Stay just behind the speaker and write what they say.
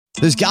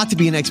There's got to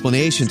be an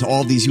explanation to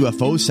all these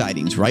UFO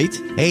sightings, right?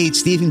 Hey,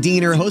 it's Stephen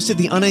Diener, host of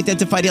the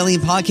Unidentified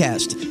Alien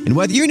Podcast. And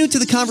whether you're new to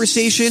the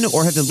conversation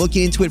or have been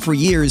looking into it for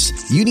years,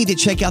 you need to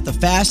check out the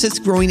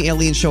fastest growing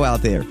alien show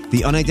out there,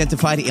 the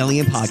Unidentified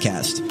Alien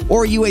Podcast,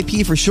 or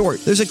UAP for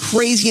short. There's a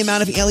crazy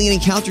amount of alien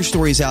encounter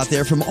stories out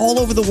there from all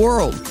over the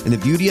world. And the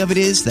beauty of it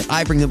is that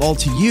I bring them all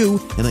to you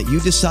and let you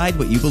decide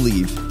what you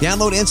believe.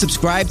 Download and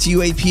subscribe to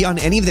UAP on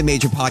any of the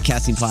major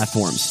podcasting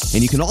platforms.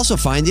 And you can also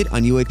find it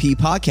on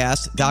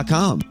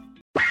UAPpodcast.com.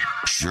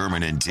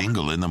 Sherman and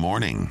Tingle in the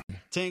morning.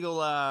 Tingle,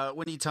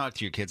 when you talk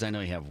to your kids, I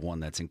know you have one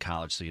that's in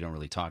college, so you don't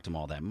really talk to them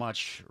all that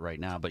much right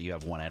now, but you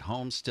have one at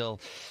home still.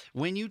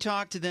 When you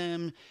talk to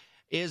them,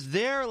 is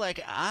there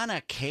like on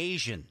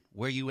occasion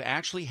where you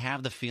actually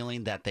have the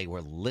feeling that they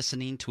were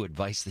listening to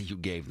advice that you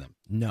gave them?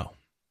 No.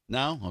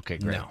 No? Okay,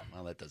 great. No.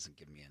 Well, that doesn't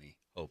give me any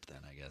hope then,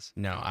 I guess.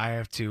 No, I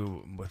have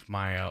to, with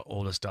my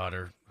oldest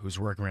daughter, who's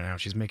working right now,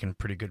 she's making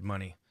pretty good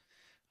money.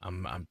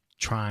 I'm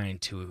trying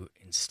to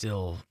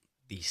instill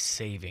the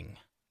saving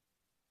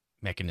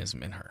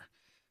mechanism in her.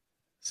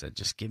 Said,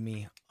 just give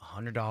me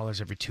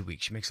 $100 every 2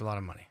 weeks. She makes a lot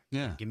of money.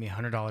 Yeah. Give me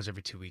 $100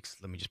 every 2 weeks.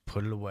 Let me just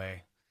put it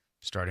away.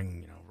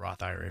 Starting,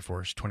 Roth IRA for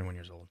her. She's 21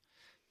 years old.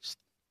 Just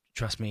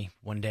trust me,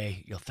 one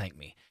day you'll thank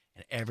me.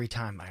 And every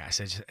time I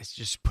said,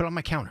 just put it on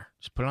my counter.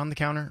 Just put it on the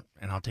counter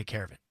and I'll take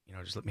care of it.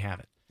 Just let me have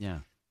it. Yeah.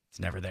 It's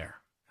never there.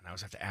 And I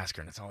always have to ask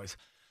her, and it's always,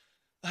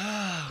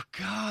 oh,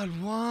 God,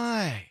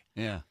 why?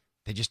 Yeah.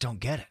 They just don't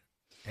get it.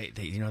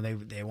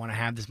 They want to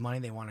have this money.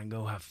 They want to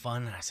go have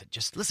fun. And I said,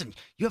 just listen,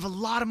 you have a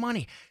lot of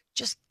money.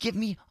 Just give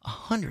me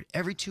 100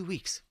 every 2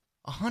 weeks.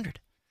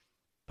 100.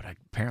 But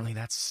apparently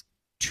that's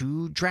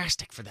too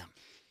drastic for them.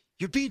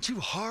 You're being too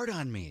hard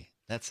on me.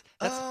 That's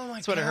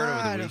what I heard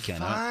over the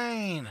weekend.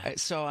 Fine.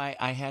 So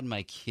I had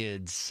my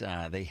kids,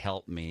 they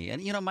helped me.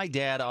 And, my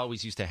dad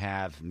always used to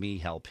have me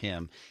help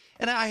him.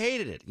 And I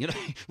hated it.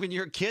 When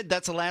you're a kid,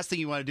 that's the last thing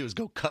you want to do is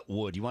go cut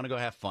wood. You want to go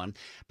have fun.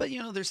 But,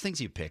 there's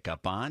things you pick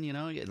up on,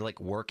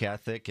 like work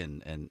ethic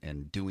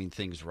and doing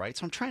things right.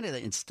 So I'm trying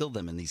to instill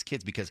them in these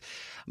kids because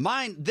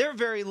they're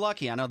very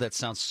lucky. I know that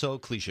sounds so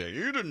cliche.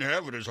 You didn't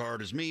have it as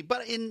hard as me.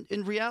 But in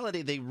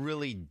reality, they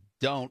really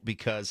don't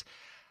because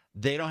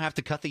they don't have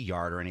to cut the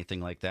yard or anything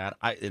like that.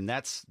 And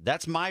that's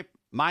my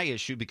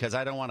issue because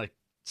I don't want to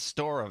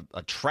store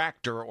a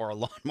tractor or a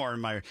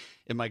lawnmower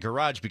in my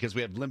garage because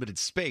we have limited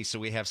space, so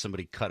we have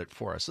somebody cut it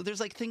for us. So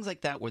there's like things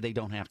like that where they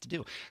don't have to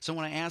do. So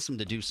when I ask them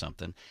to do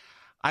something,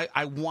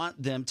 I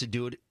want them to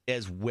do it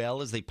as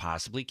well as they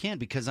possibly can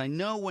because I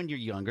know when you're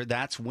younger,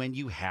 that's when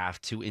you have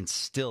to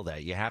instill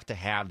that. You have to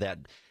have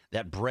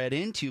that bred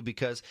into you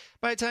because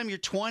by the time you're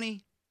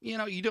 20,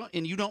 you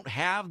don't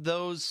have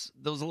those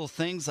little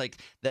things like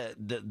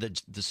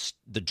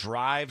the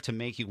drive to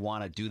make you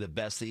want to do the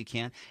best that you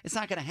can. It's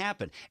not going to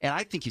happen. And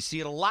I think you see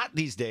it a lot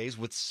these days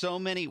with so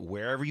many,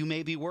 wherever you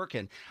may be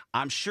working.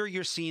 I'm sure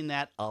you're seeing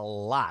that a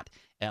lot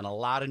and a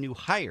lot of new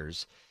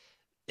hires.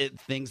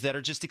 Things that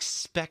are just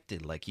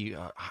expected, like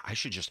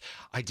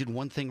I did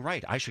one thing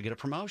right. I should get a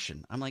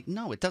promotion. I'm like,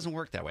 no, it doesn't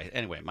work that way.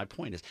 Anyway, my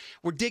point is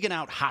we're digging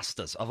out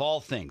hostas of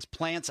all things,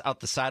 plants out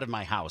the side of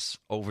my house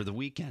over the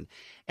weekend.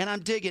 And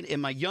I'm digging,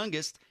 and my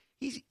youngest,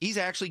 he's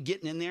actually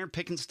getting in there,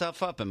 picking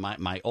stuff up. And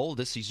my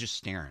oldest, he's just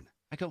staring.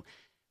 I go,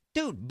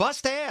 dude,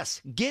 bust ass.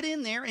 Get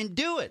in there and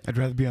do it. I'd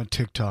rather be on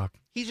TikTok.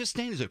 He's just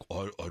standing. He's like,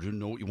 I didn't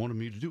know what you wanted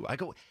me to do. I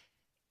go,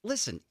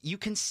 listen, you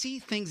can see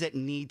things that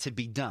need to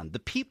be done. The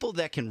people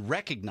that can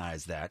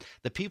recognize that,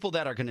 the people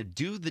that are going to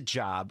do the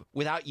job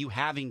without you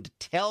having to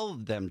tell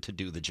them to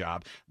do the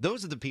job,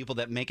 those are the people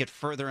that make it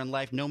further in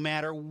life no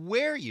matter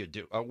where you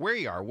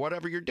are,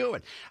 whatever you're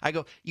doing. I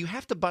go, you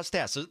have to bust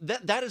ass. So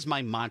that is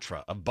my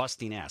mantra of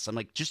busting ass. I'm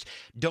like, just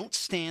don't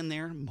stand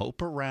there,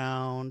 mope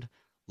around,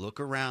 look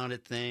around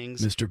at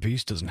things. Mr.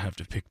 Beast doesn't have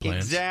to pick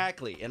plants.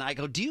 Exactly. And I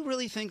go, do you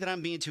really think that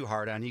I'm being too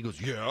hard on you? He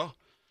goes, yeah.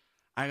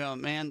 I go,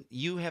 man,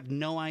 you have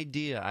no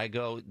idea. I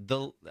go,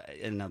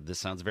 and this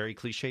sounds very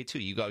cliche too.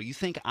 You go, you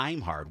think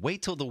I'm hard.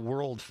 Wait till the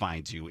world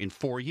finds you in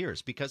 4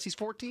 years because he's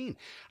 14.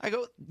 I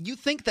go, you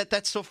think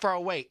that's so far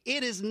away.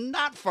 It is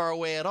not far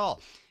away at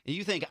all. And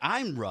you think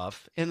I'm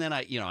rough. And then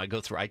I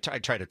go through, I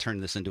try to turn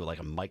this into like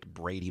a Mike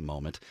Brady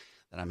moment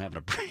that I'm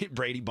having a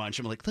Brady bunch.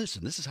 I'm like,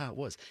 listen, this is how it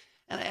was.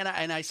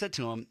 And I said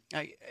to him,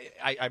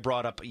 I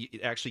brought up,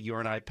 actually, you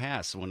and I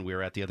passed when we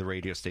were at the other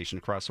radio station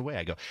across the way.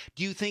 I go,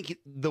 do you think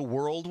the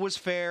world was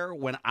fair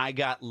when I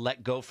got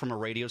let go from a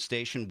radio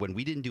station when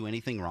we didn't do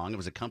anything wrong? It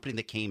was a company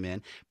that came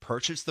in,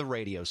 purchased the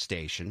radio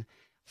station,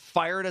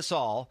 fired us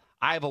all.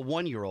 I have a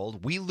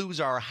 1-year-old. We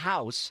lose our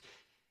house.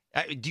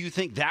 Do you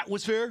think that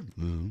was fair?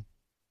 Mm-hmm.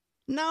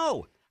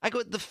 No. I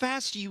go, the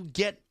faster you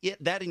get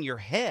that in your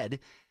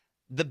head,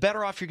 the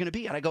better off you're going to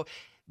be. And I go,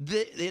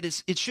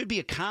 it should be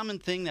a common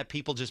thing that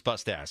people just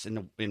bust ass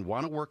and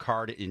want to work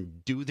hard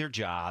and do their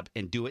job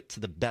and do it to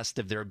the best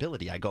of their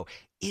ability. I go,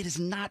 it is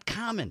not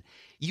common.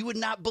 You would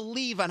not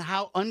believe on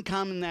how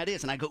uncommon that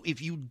is. And I go, if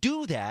you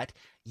do that,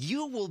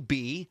 you will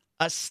be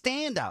a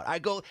standout. I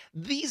go,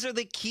 these are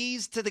the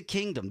keys to the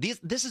kingdom.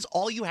 This is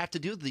all you have to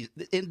do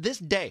in this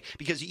day,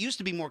 because it used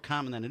to be more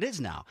common than it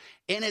is now.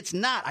 And it's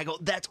not. I go,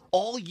 that's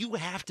all you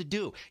have to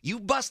do. You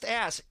bust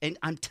ass, and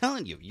I'm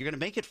telling you, you're going to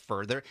make it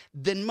further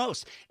than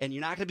most. And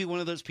you're not going to be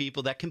one of those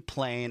people that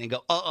complain and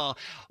go,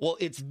 well,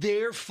 it's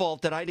their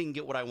fault that I didn't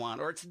get what I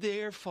want, or it's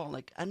their fault.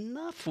 Like,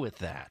 enough with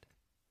that.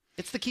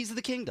 It's the keys of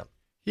the kingdom.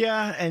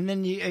 Yeah, and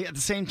then at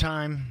the same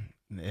time,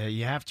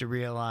 you have to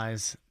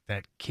realize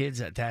that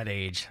kids at that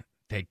age,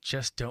 they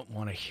just don't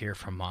want to hear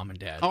from mom and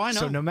dad. Oh, I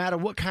know. So no matter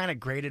what kind of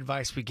great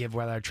advice we give,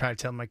 whether I try to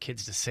tell my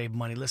kids to save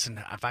money,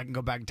 listen, if I can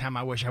go back in time,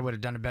 I wish I would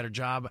have done a better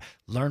job,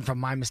 learn from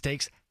my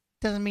mistakes,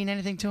 doesn't mean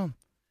anything to them.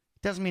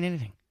 It doesn't mean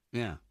anything.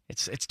 Yeah.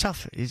 It's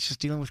tough. It's just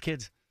dealing with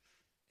kids.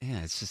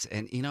 Yeah, it's just,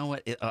 and you know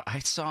what? I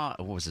saw,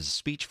 what was it, a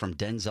speech from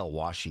Denzel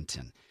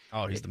Washington.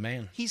 Oh, he's the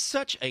man. He's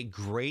such a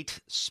great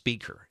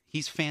speaker.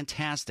 He's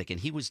fantastic. And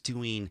he was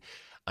doing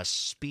a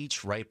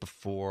speech right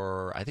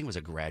before, I think it was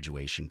a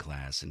graduation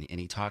class. And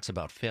he talks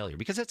about failure,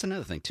 because that's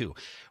another thing, too,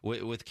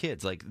 with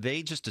kids. Like,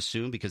 they just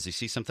assume because they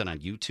see something on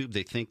YouTube,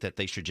 they think that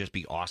they should just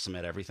be awesome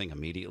at everything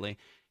immediately.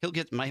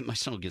 My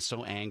son will get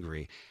so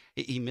angry.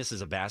 He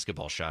misses a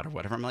basketball shot or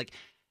whatever. I'm like,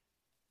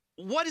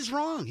 what is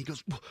wrong? He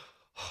goes,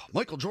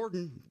 Michael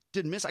Jordan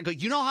didn't miss. I go,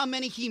 you know how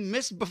many he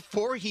missed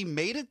before he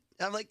made it?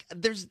 I'm like,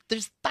 there's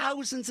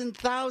thousands and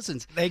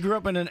thousands. They grew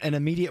up in an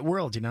immediate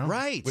world,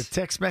 Right. With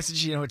text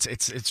message,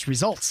 it's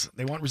results.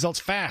 They want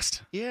results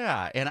fast.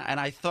 Yeah, and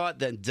I thought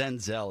that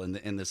Denzel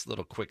in this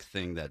little quick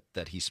thing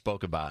that he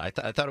spoke about,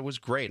 I thought it was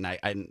great,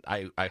 and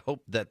I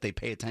hope that they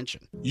pay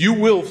attention. You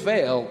will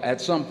fail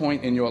at some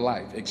point in your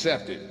life.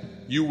 Accept it.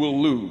 You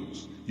will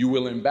lose. You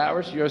will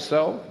embarrass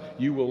yourself.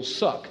 You will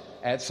suck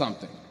at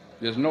something.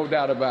 There's no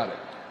doubt about it.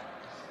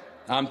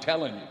 I'm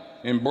telling you,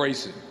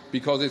 embrace it,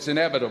 because it's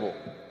inevitable.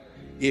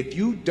 If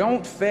you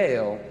don't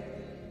fail,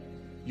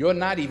 you're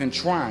not even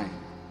trying.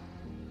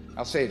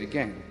 I'll say it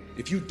again.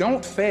 If you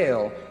don't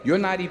fail, you're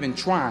not even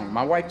trying.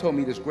 My wife told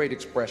me this great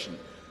expression.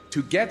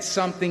 To get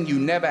something you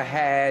never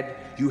had,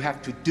 you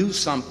have to do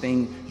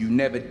something you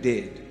never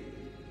did.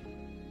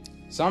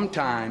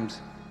 Sometimes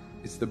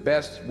it's the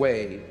best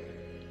way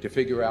to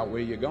figure out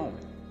where you're going.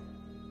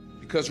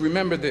 Because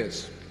remember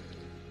this.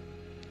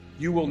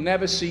 You will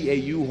never see a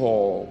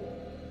U-Haul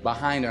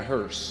behind a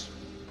hearse.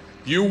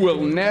 You will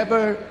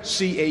never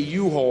see a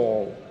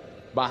U-Haul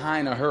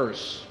behind a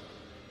hearse.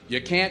 You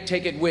can't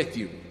take it with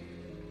you.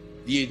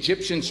 The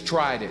Egyptians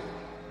tried it,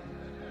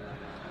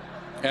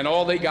 and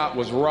all they got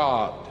was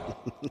robbed.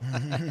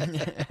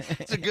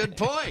 It's a good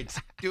point.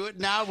 Do it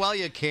now while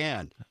you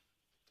can.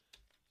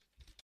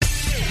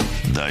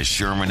 The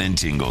Sherman and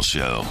Tingle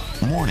Show.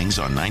 Mornings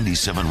on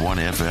 97.1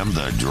 FM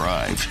The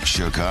Drive,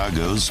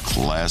 Chicago's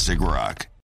classic rock.